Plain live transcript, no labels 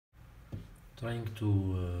trying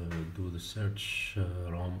to do the search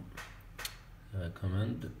ROM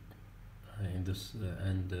command in this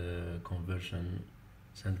and conversion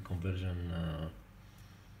send conversion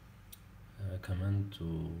command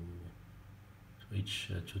to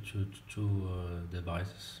each to two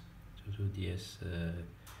devices, to two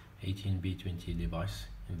DS18B20 device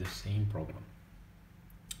in the same program.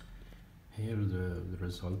 Here the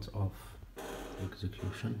result of the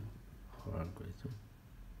execution of our algorithm.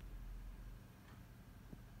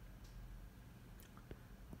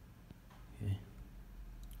 Okay.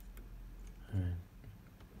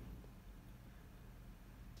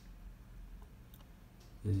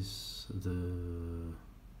 This is the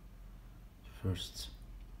first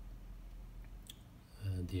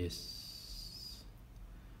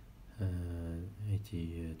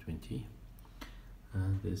DS8020,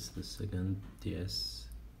 and this is the second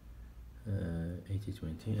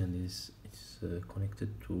DS8020, and this is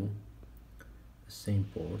connected to the same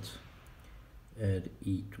port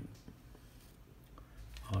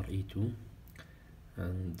RE2,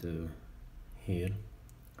 and here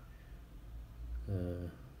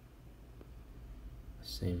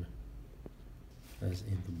same as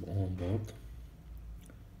in the on board,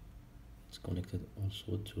 it's connected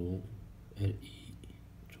also to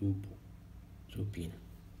RE2 pin.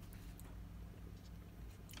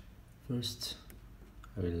 First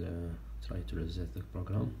I will try to reset the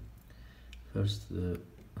program. First the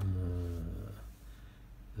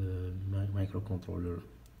microcontroller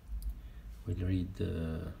will read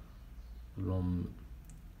the ROM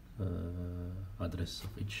address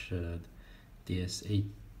of each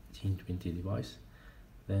DS1820 device,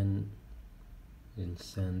 then we'll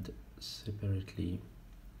send separately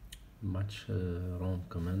match ROM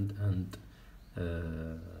command and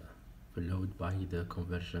followed by the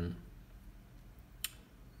conversion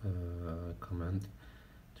command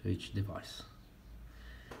to each device.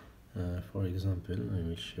 For example, I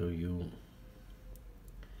will show you.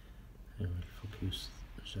 I will focus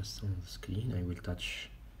just on the screen. I will touch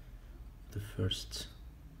the first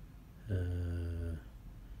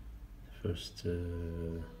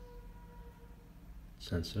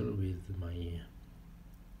sensor with my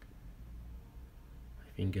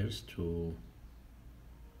fingers to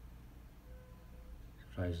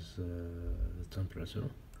raise the temperature.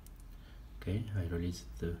 Okay, I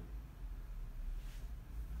released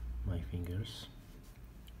my fingers.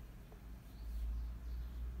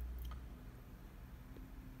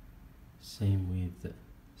 Same with the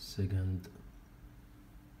second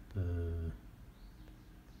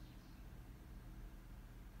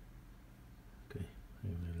okay, I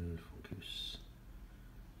will focus.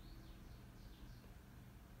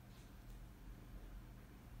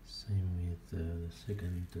 Same with the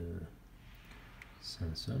second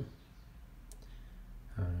sensor.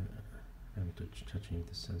 I'm touching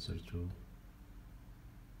the sensor to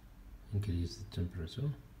increase the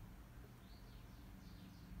temperature.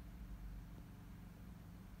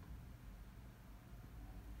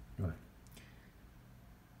 Right.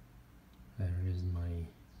 I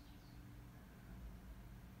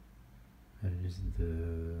raised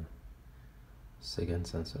the second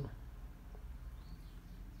sensor.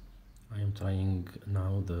 I am trying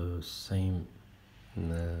now the same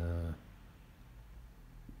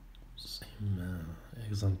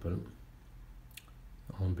example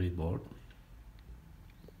on breadboard.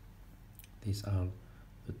 These are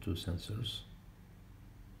the two sensors.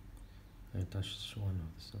 I touched one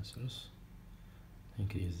of the sensors,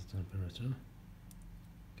 increase the temperature.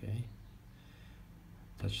 Okay,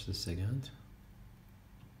 touch the second.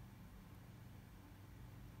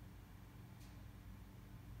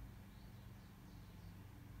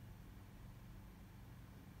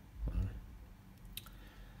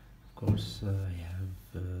 Of course, I have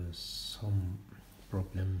some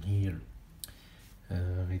problem here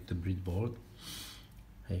with the breadboard.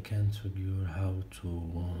 I can't figure how to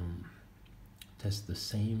test the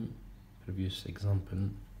same previous example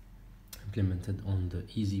implemented on the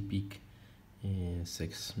easy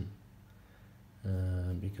PIC6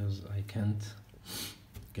 because I can't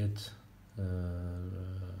get the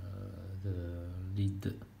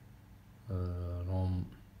lead ROM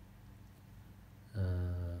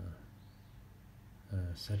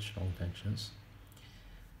search ROM functions.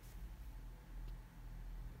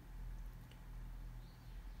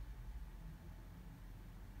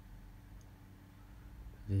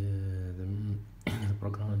 The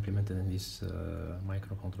program implemented in this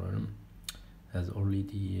microcontroller has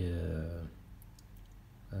already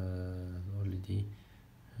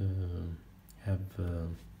have the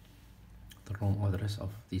ROM address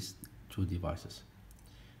of these two devices.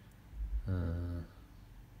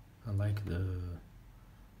 And like the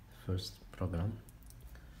first program,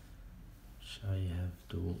 I have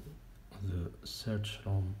to the search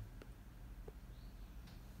ROM,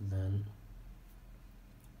 then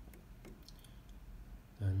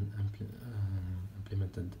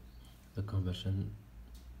implemented the conversion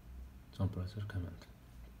temperature command.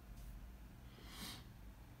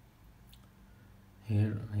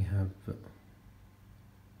 Here I have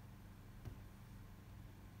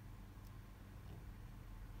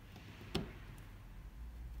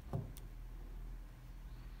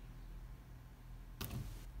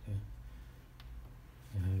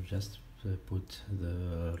just put the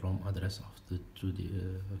ROM address of the two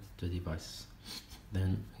devices, then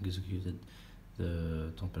executed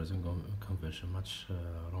the temperature conversion match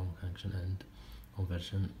ROM function and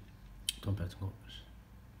conversion temperature conversion.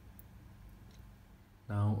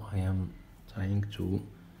 Now I am trying to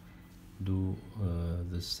do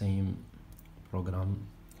the same program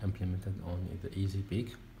implemented on the easy PIC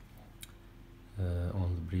on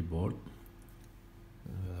the breadboard.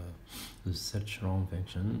 The search ROM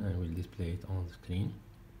function, I will display it on the screen.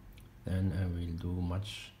 Then I will do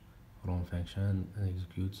match ROM function and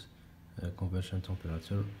execute conversion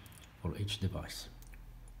temperature for each device.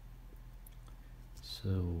 So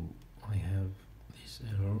I have this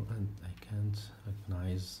error and I can't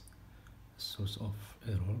recognize the source of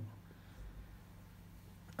error.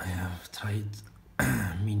 I have tried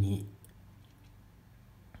many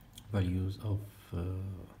values of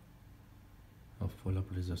pull-up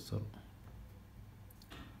resistor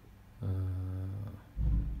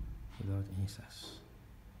without any success.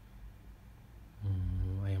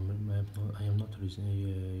 I am not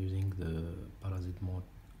using the parasite mode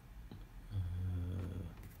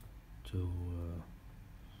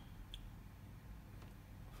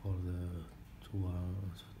for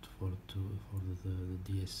the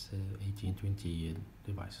DS18B20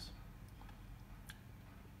 devices.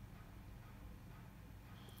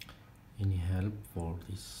 Any help for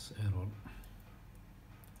this error,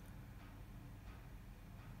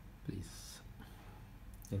 please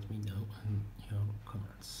let me know in your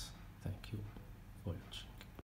comments. Thank you for watching.